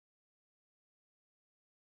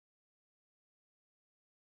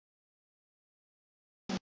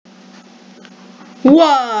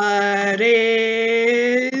What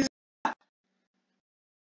is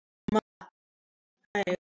my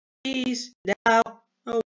piece now?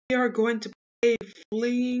 Oh, we are going to play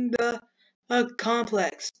Fleeing the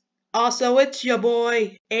Complex. Also, it's your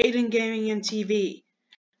boy, Aiden Gaming and TV.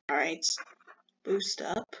 Alright, boost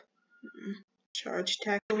up. Charge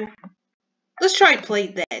tackle. Let's try Play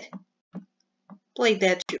Dead. Play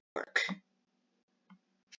Dead should work.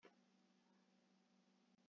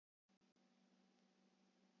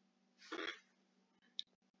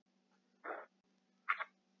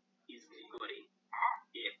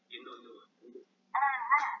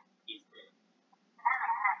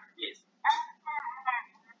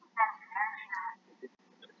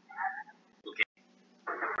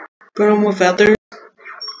 Put them with others.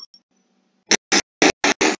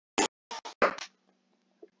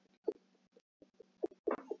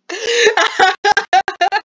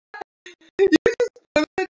 You just put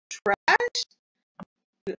it in trash?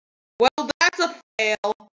 Well, that's a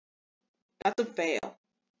fail. That's a fail.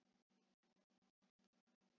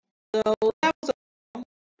 So that was a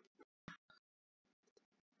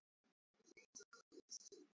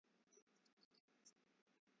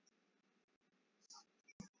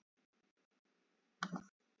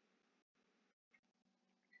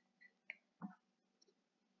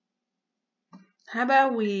How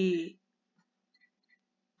about we...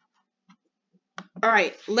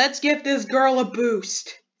 Alright, let's give this girl a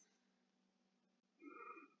boost.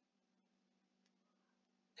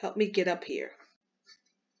 Help me get up here.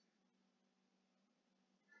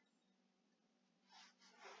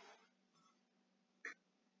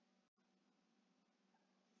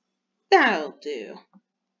 That'll do.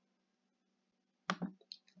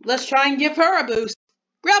 Let's try and give her a boost.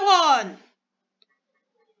 Grab on!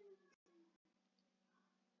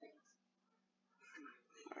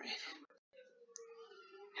 Alright.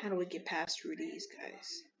 How do we get past through these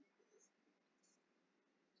guys?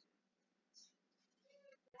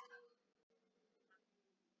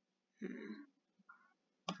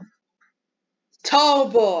 Tall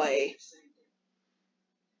boy!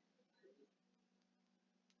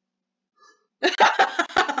 Did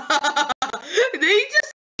he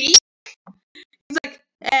just speak? He's like,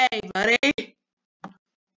 hey, buddy.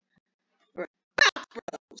 Bounce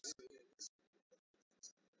Bros.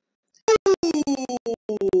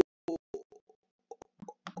 Ooh.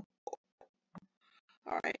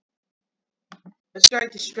 Alright. Let's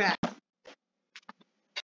start the strap.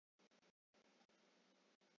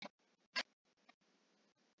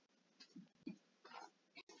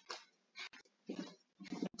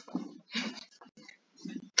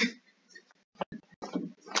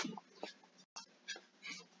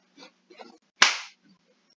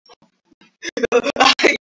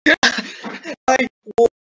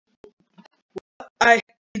 I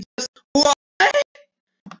just what?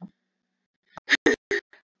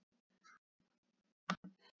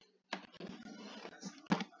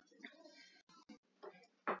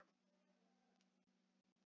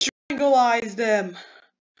 Tranquilize them.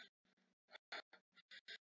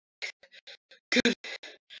 Good.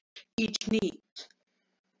 Each knee.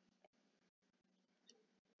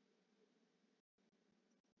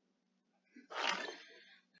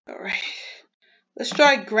 Alright. Let's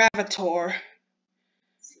try Gravitor.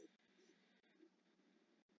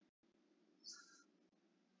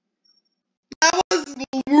 That was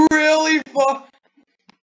really fun.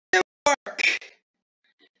 It didn't work.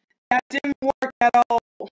 That didn't work at all.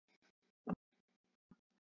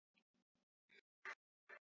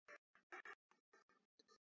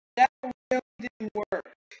 That really didn't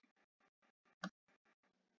work.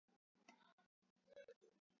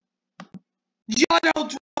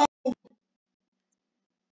 Junodrome!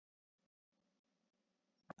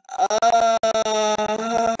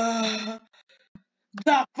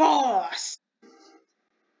 The boss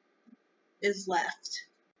is left.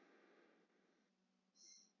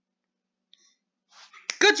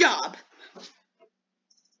 Good job!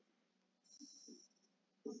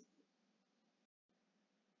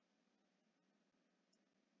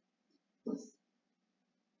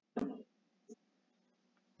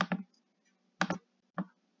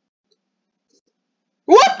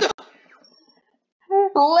 What the?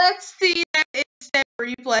 Let's see that instant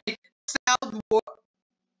replay. Sound war.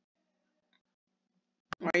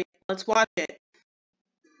 Alright, let's watch it.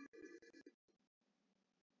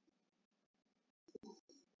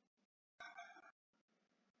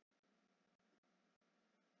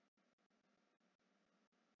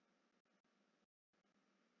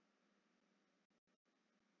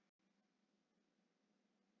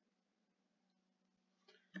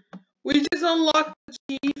 We just unlocked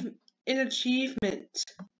an achievement.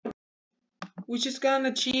 We just got an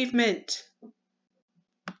achievement.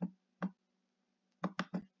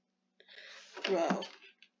 Bro.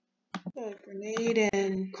 A grenade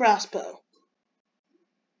and crossbow.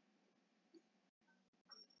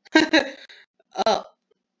 Oh.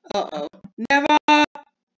 Uh-oh. Never!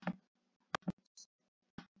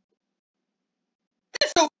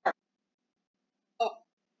 It's over! Oh.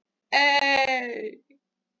 Hey!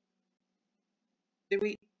 Did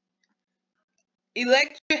we...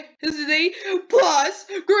 Electricity plus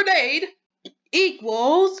grenade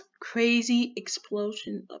equals crazy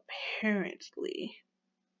explosion, apparently.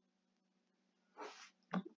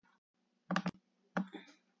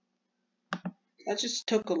 That just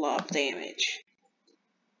took a lot of damage.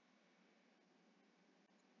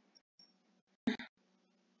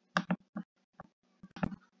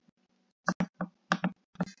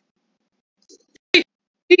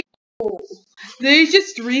 They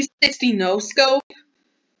just 360 no scope.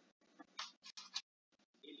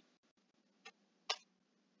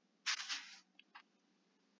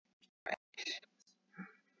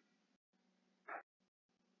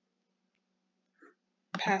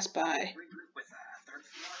 Pass by.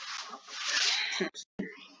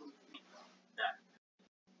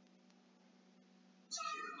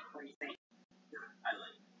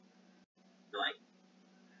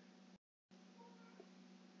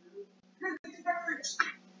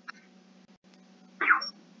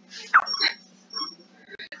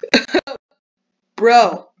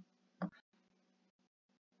 Bro.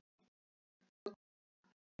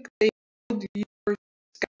 They killed your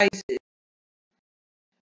disguises.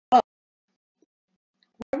 Oh,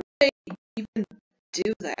 why would they even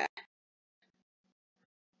do that?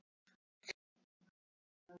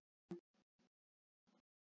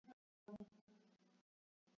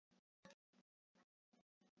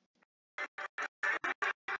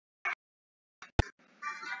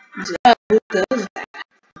 Duh, who does that?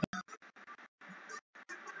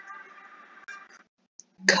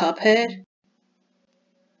 Cuphead?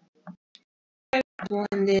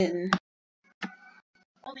 Blend in.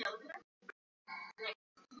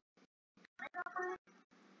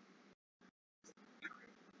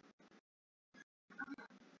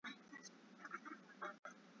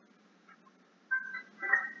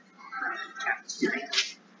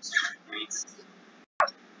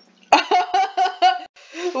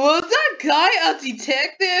 Was that guy a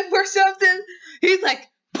detective or something? He's like,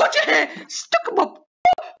 put your hand, stuck him up.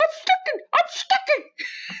 I'm stuck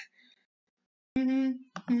in.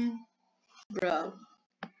 Bro.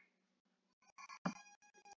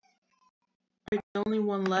 The only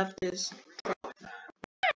one left is.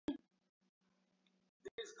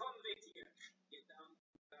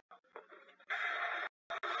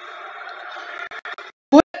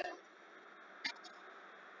 What?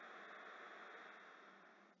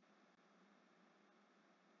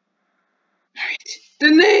 Alright. The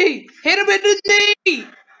knee! Hit him in the knee!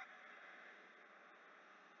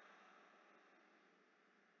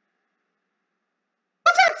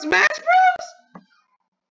 What's that, Smash Bros?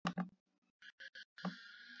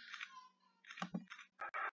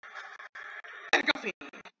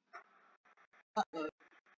 Uh-oh.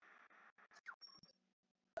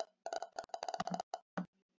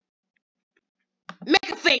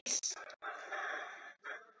 Make a face!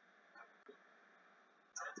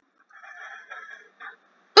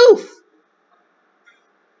 Oof!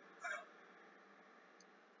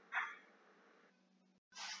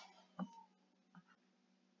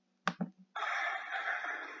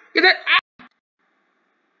 Get it out!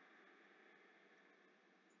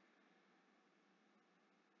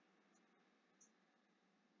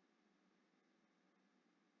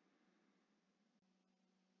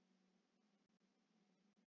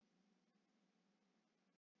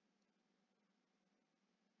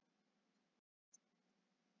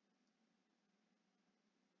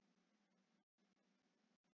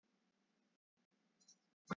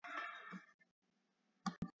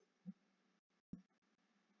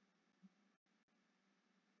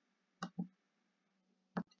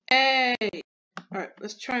 Hey! Alright,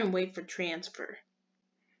 let's try and wait for transfer.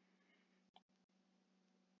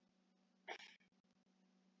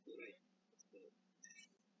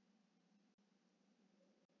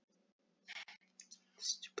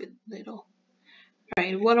 Stupid little.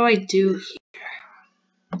 Alright, what do I do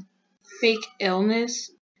here? Fake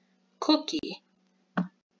illness? Cookie.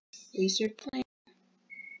 Laser plane.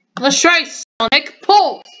 Let's try Sonic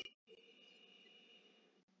Pulse!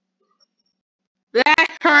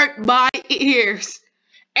 That hurt my ears.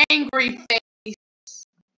 Angry face.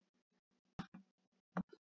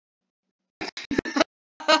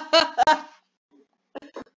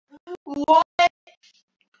 What?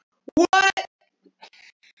 What?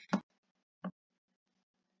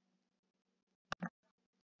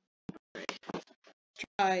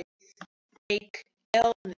 fake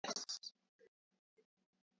illness.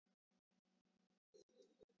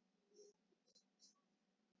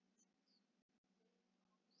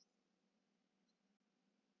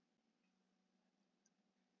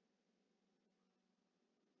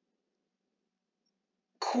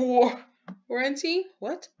 Quarantine?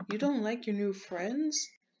 What? You don't like your new friends?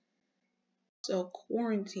 So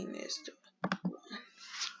quarantine is.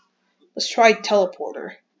 Let's try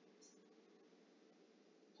teleporter.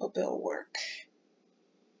 Hope it'll work.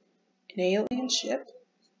 An alien ship?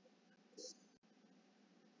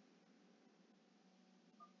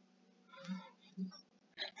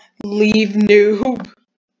 Leave noob.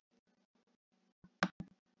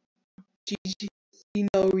 GG.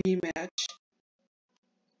 No rematch.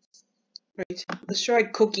 Right. Let's try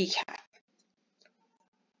cookie cat.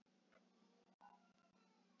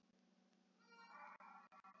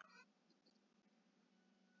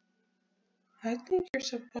 I think you're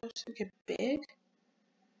supposed to get big.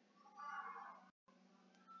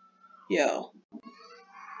 Yo.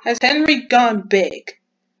 Has Henry gone big?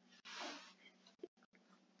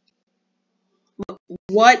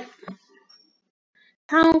 What?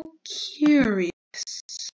 How curious.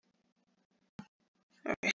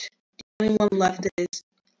 Alright. The only one left is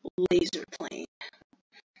laser plane.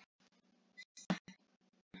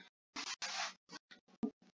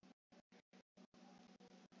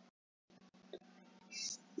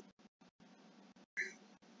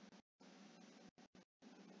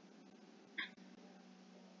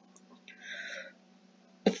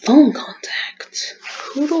 Phone contact.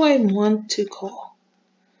 Who do I want to call?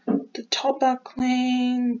 The Talkback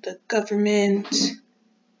Clan, the government.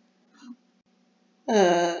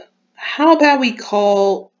 How about we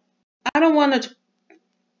call? I don't want to.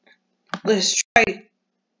 Let's try.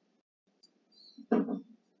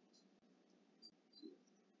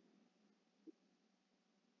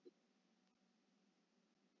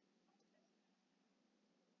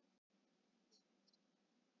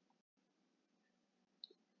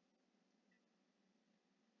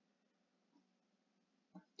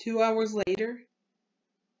 Two hours later.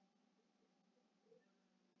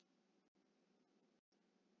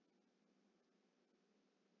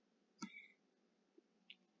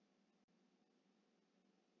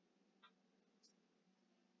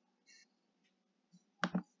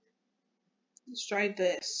 Let's try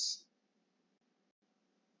this.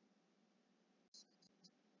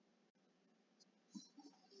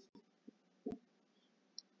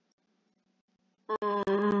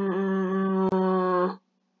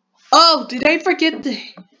 Oh, did I forget to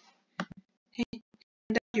hand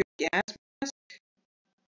out your gas mask?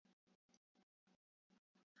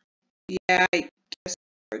 Yeah, I guess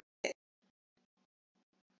I forget.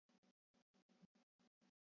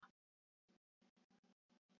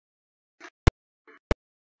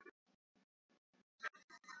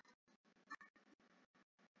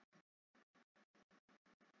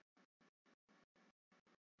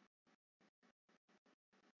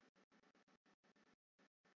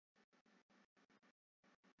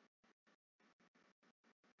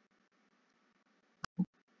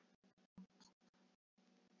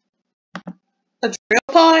 A drill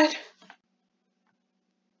pod?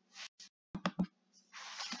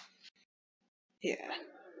 Yeah.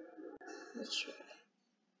 Let's try.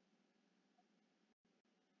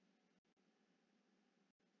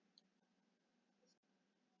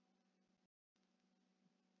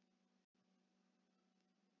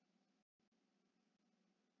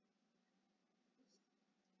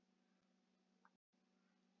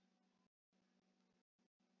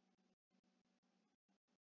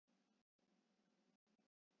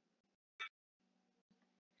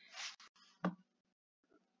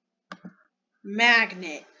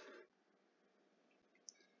 Magnet.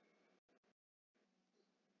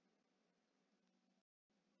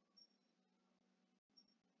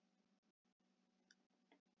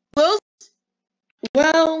 Well,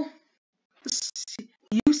 well,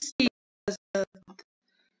 you see as a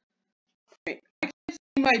right. I guess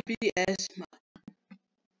you might be asthma.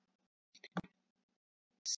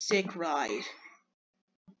 Sick ride.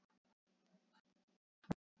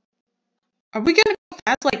 Are we gonna go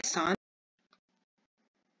fast like Sonic?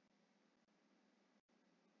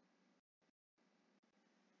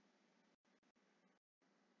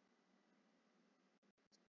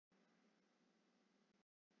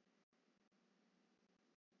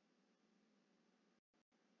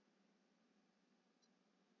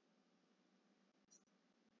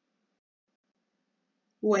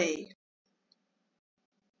 Wait.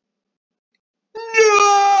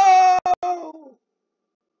 No!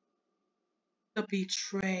 The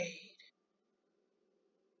betrayed.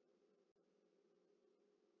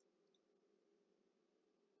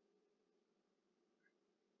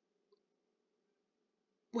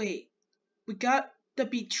 Wait, we got the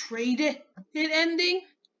betrayed it ending?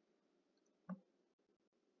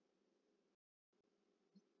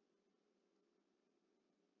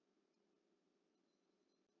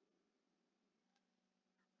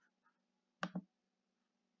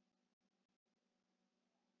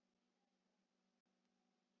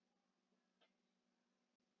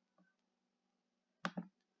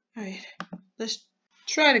 Alright, let's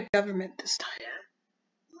try the government this time.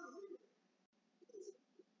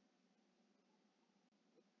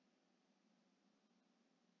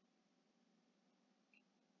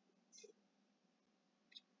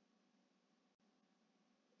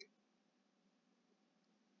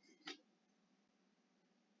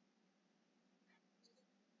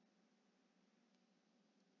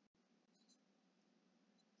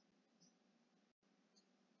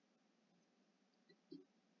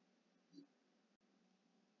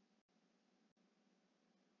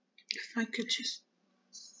 If I could just...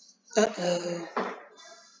 Uh-oh.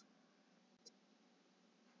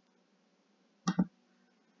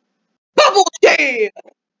 Bubble Jam!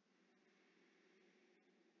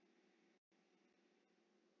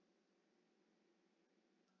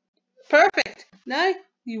 Perfect. Now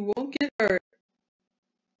you won't get hurt.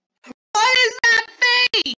 What is that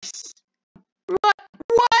face? What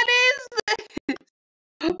is this?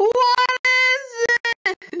 What is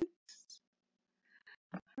this?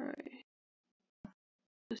 Alright.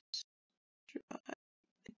 Let's try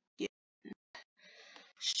again.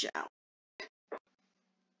 Shout.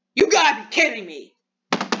 You gotta be kidding me!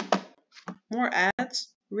 More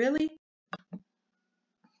ads? Really?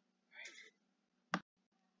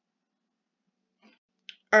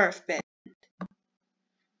 Earthbend.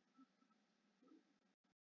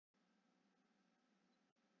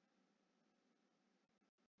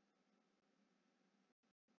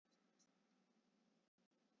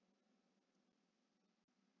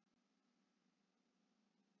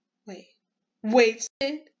 Wait.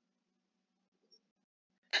 Wasted?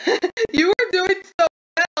 You were doing so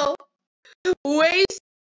well. Wasted?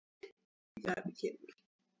 You gotta be kidding me.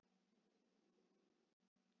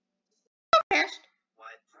 What?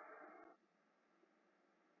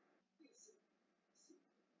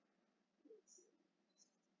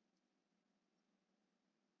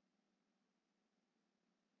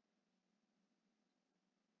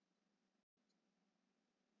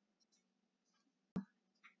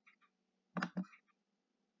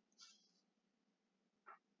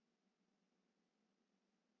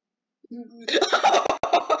 Is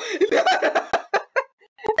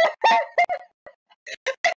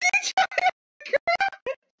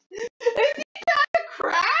he trying to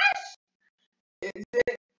crash? Is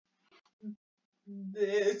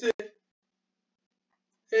it?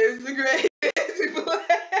 This is the greatest plan.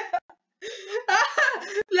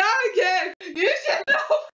 Not again. You should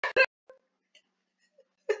know.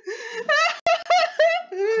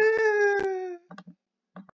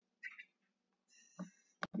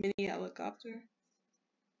 Mini helicopter.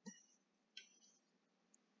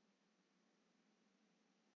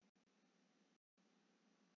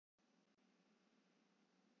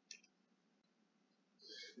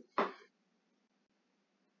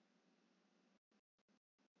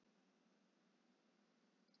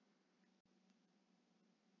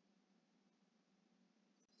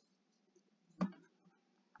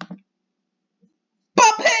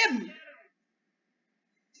 Pop him!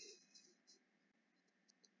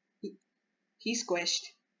 He squished.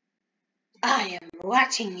 I am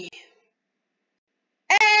watching you.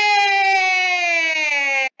 Hey!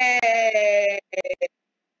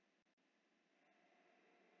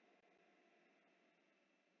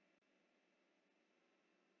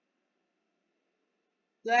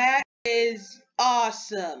 That is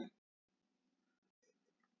awesome.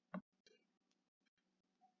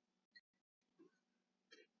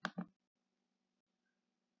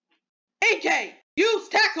 AK, use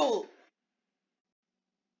tackle.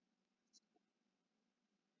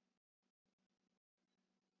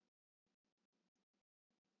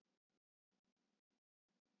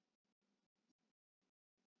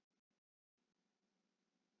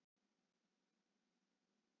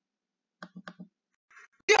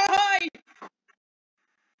 Die!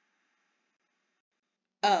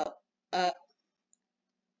 Oh, uh,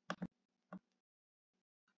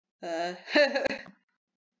 I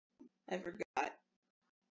forgot.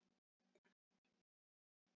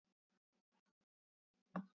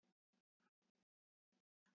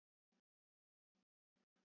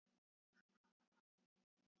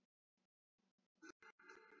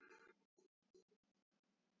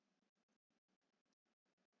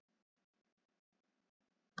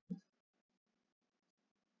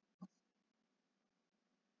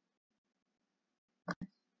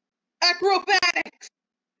 Acrobatics!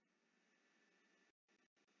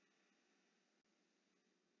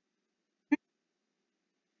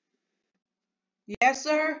 Yes,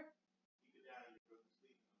 sir?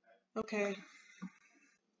 Okay.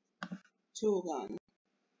 Tool gun.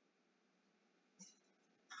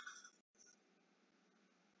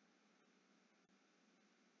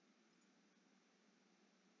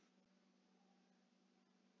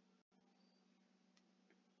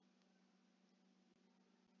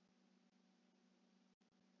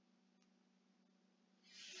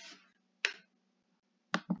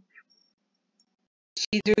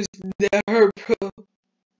 Cheaters never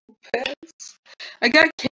pets. I got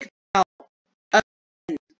kicked out.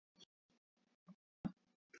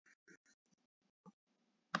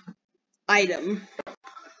 Item.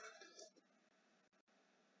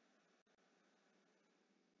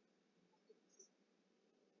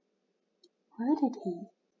 Where did he?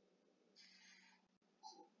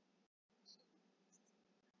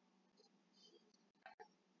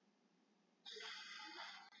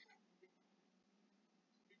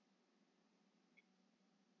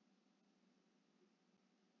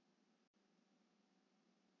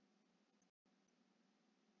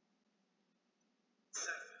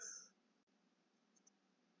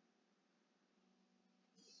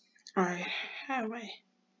 Alright, how do I?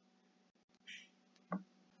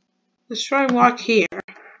 Let's try walk here.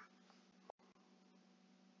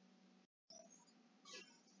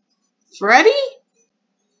 Freddy?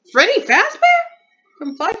 Freddy Fazbear?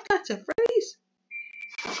 From Five Nights at Freddy's?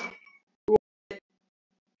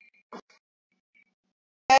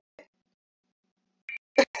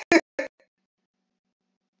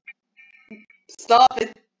 Stop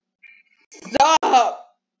it. Stop!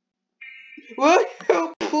 Will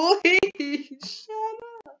you please shut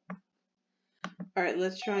up? Alright,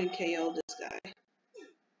 let's try and KO this guy.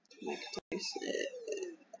 Mike Tyson.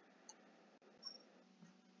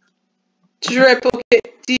 Triple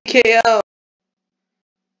DKO.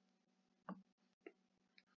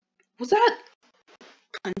 Was that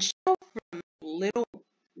Punch Out from Little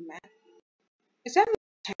Mac? Is that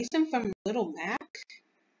Tyson from Little Mac?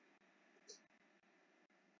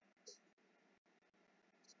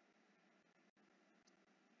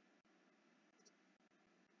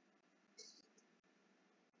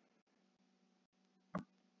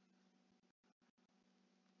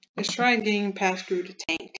 Let's try getting past through the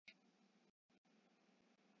tank.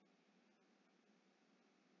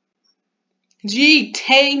 Gee,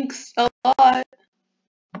 tanks a lot.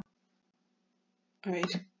 Alright,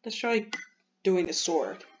 let's try doing a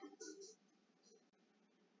sword.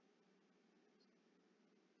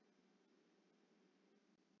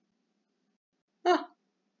 Huh.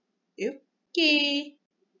 Okay.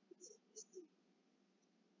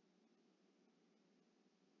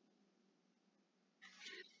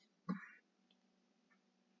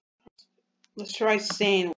 Let's try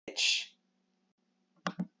sandwich.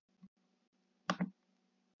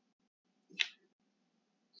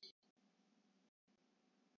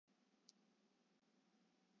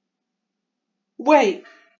 Wait.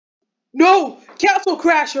 No! Castle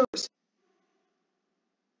Crashers!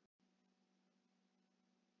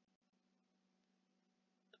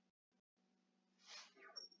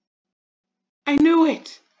 I knew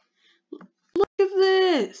it! Look at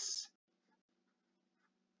this!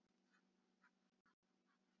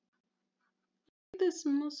 Look at this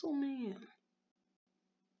muscle man.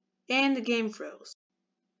 And the game froze.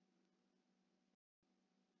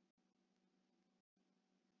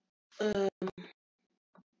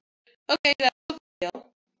 Okay, that was a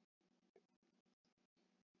fail.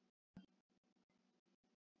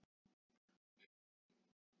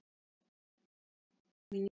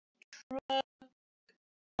 We need truck,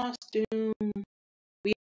 costume.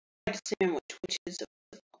 We have sandwich, which is a...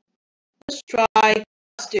 Let's try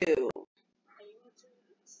costume.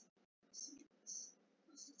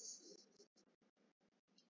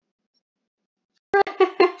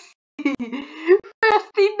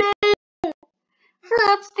 Frosty, no!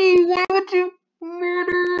 Frosty, why would you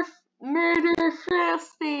murder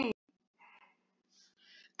Frosty?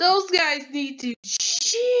 Those guys need to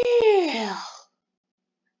chill.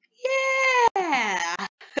 Yeah.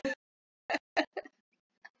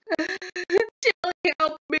 Chill,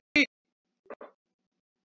 help me.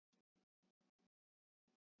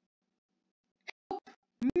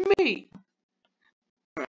 Me.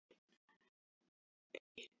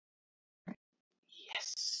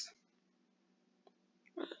 Yes.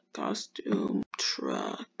 Costume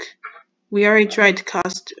truck. We already tried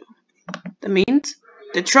costume. That means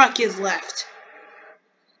the truck is left.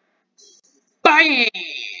 Bam!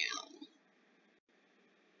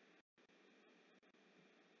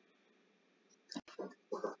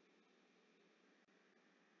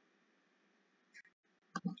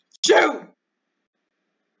 Shoot!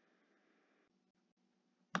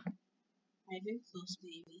 I've been close,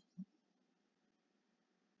 baby.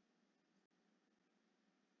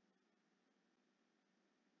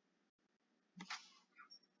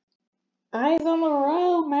 Eyes on the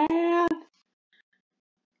road, man.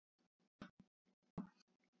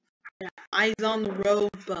 Eyes on the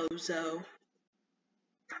road, bozo.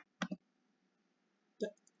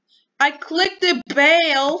 I clicked the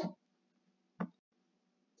bail.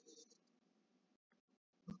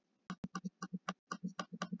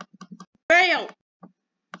 Bail.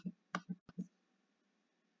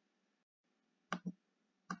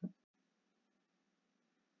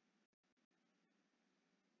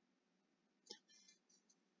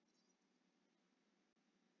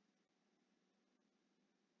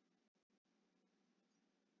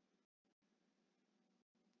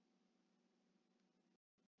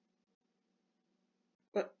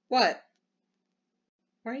 But what?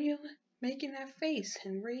 Why are you making that face,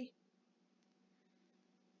 Henry?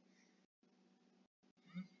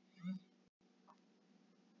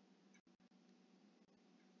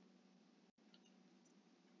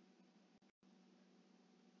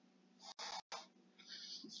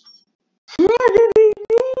 What did he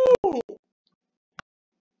do?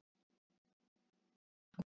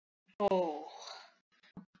 Oh,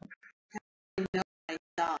 I know my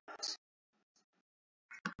dogs.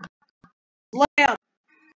 Lamb.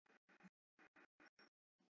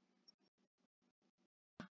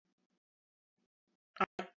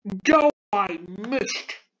 Go, I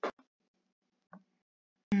missed.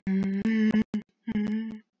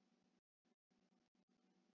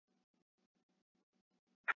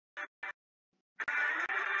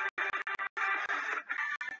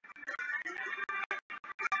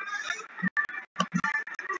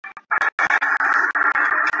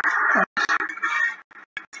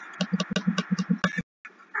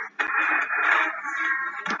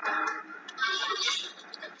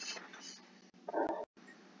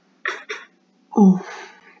 Oh.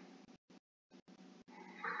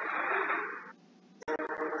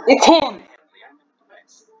 It's him.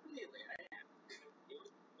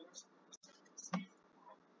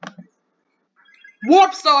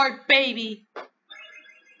 Warp Star, baby.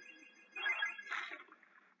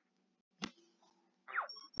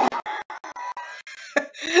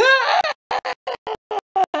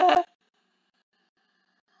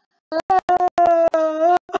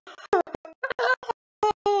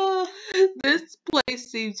 This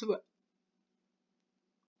place seems to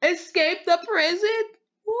escape the prison.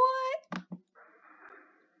 What?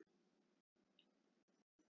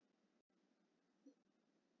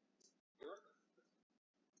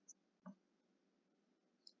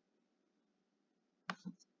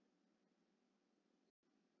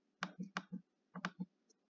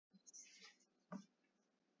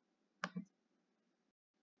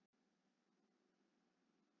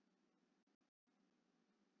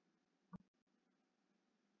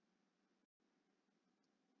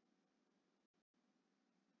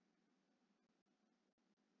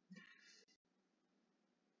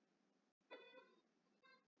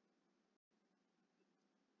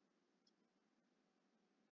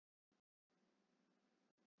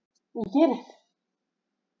 We did it.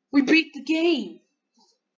 We beat the game.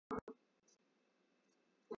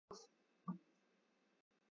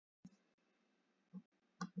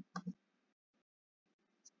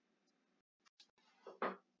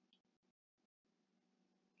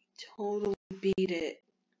 Totally beat it.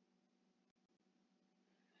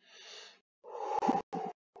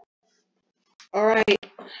 All right.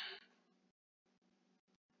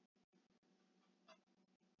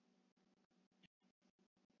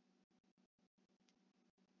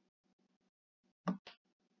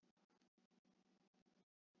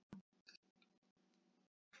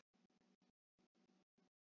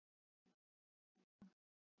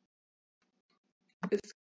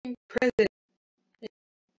 Escaping prison.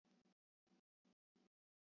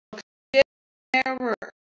 Error.